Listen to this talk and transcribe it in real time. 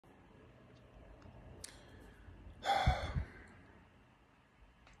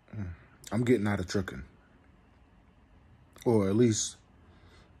I'm getting out of trucking. Or at least,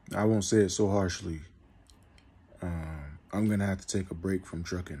 I won't say it so harshly. I'm going to have to take a break from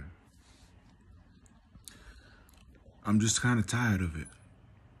trucking. I'm just kind of tired of it.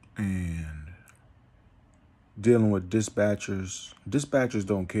 And dealing with dispatchers. Dispatchers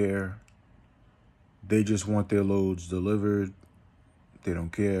don't care. They just want their loads delivered. They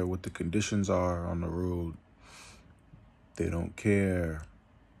don't care what the conditions are on the road. They don't care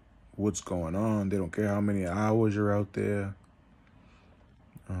what's going on. They don't care how many hours you're out there.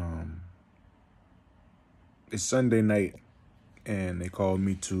 It's Sunday night, and they called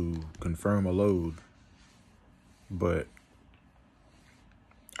me to confirm a load. But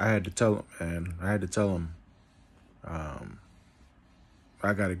I had to tell them,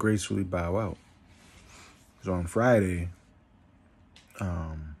 I got to gracefully bow out. So on Friday,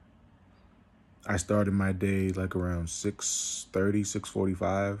 I started my day like around 6:30,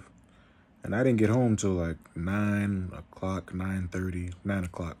 6:45. And I didn't get home till like 9 o'clock, 9:30, 9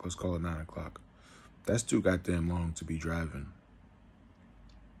 o'clock. Let's call it 9 o'clock. That's too goddamn long to be driving.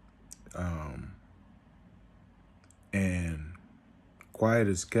 And quiet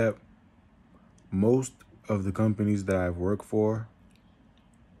as kept, most of the companies that I've worked for,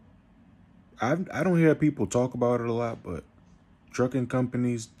 I don't hear people talk about it a lot, but trucking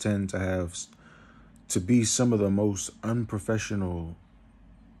companies tend to be some of the most unprofessional,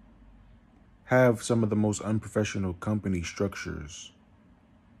 have some of the most unprofessional company structures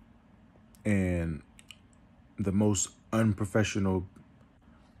and the most unprofessional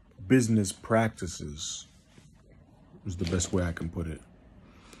business practices is the best way I can put it,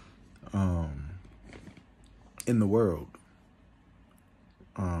 in the world.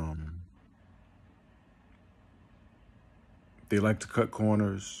 They like to cut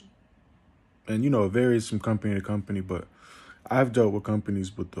corners, and it varies from company to company, but I've dealt with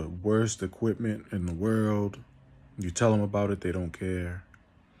companies with the worst equipment in the world. You tell them about it, they don't care,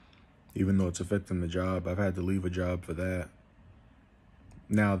 even though it's affecting the job. I've had to leave a job for that.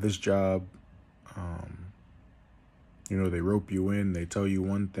 Now this job, they rope you in, they tell you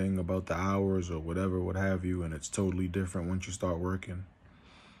one thing about the hours or whatever, what have you, and it's totally different once you start working.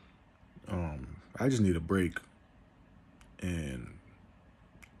 I just need a break, and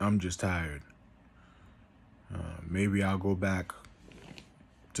I'm just tired. Maybe I'll go back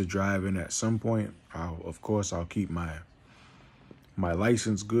to driving at some point. Of course, I'll keep my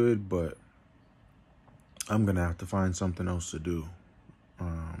license good, but I'm going to have to find something else to do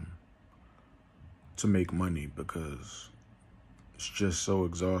to make money, because it's just so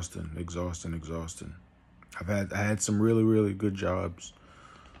exhausting. I had some really, really good jobs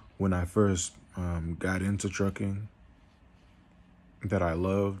when I first got into trucking that I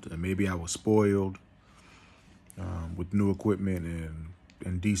loved, and maybe I was spoiled with new equipment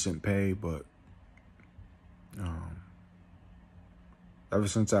and decent pay, but ever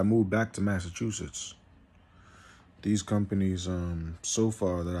since I moved back to Massachusetts, these companies so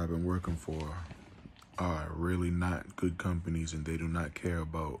far that I've been working for are really not good companies, and they do not care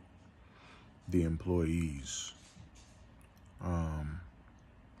about the employees.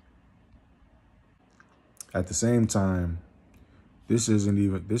 At the same time, this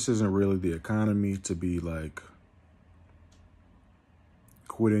isn't really the economy to be like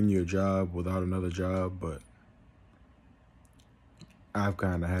quitting your job without another job, but I've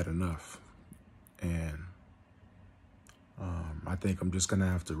kind of had enough, and I think I'm just gonna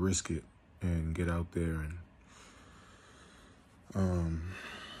have to risk it and get out there and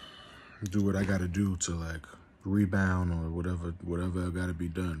do what I gotta do to like rebound or whatever gotta be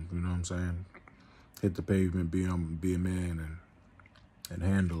done. You know what I'm saying? Hit the pavement, be a man, and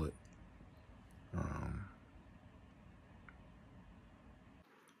handle it.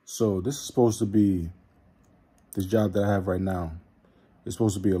 So this job that I have right now is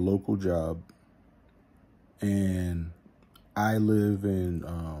supposed to be a local job, and I live in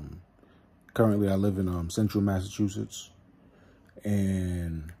currently I live in central Massachusetts,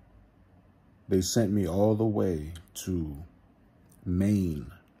 and they sent me all the way to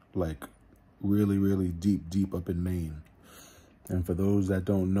Maine, like really, really deep up in Maine. And for those that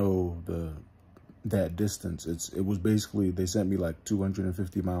don't know that distance, it was basically, they sent me like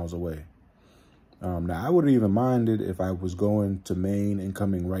 250 miles away. Now I wouldn't even mind it if I was going to Maine and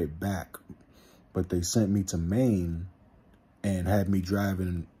coming right back, but they sent me to Maine and had me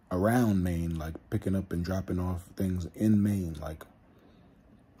driving around Maine, like picking up and dropping off things in Maine, like,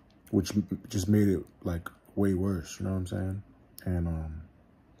 which just made it like way worse. You know what I'm saying? And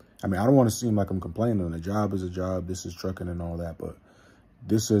I mean, I don't want to seem like I'm complaining. A job is a job. This is trucking and all that, but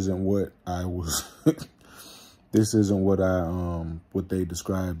this isn't what I was this isn't what what they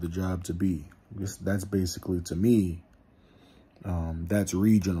describe the job to be. That's basically, to me, that's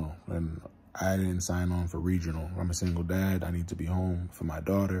regional, and I didn't sign on for regional. I'm a single dad. I need to be home for my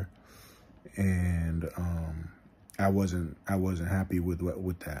daughter, and I wasn't happy with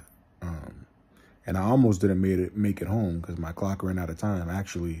that. And I almost didn't make it home because my clock ran out of time.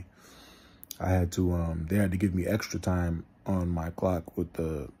 Actually, I had to they had to give me extra time on my clock with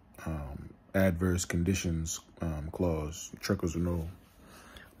the adverse conditions clause. Truckers will know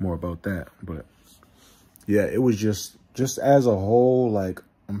more about that, but yeah, it was just as a whole, like,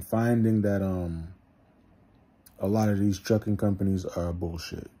 I'm finding that a lot of these trucking companies are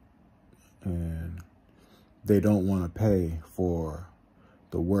bullshit, and they don't want to pay for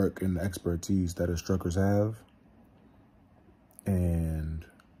the work and the expertise that us truckers have. And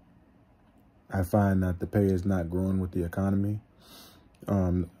I find that the pay is not growing with the economy.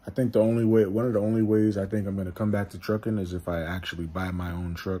 I think one of the only ways I think I'm going to come back to trucking is if I actually buy my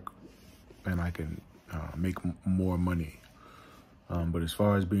own truck and I can make more money. But as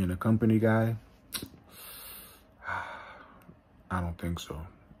far as being a company guy, I don't think so.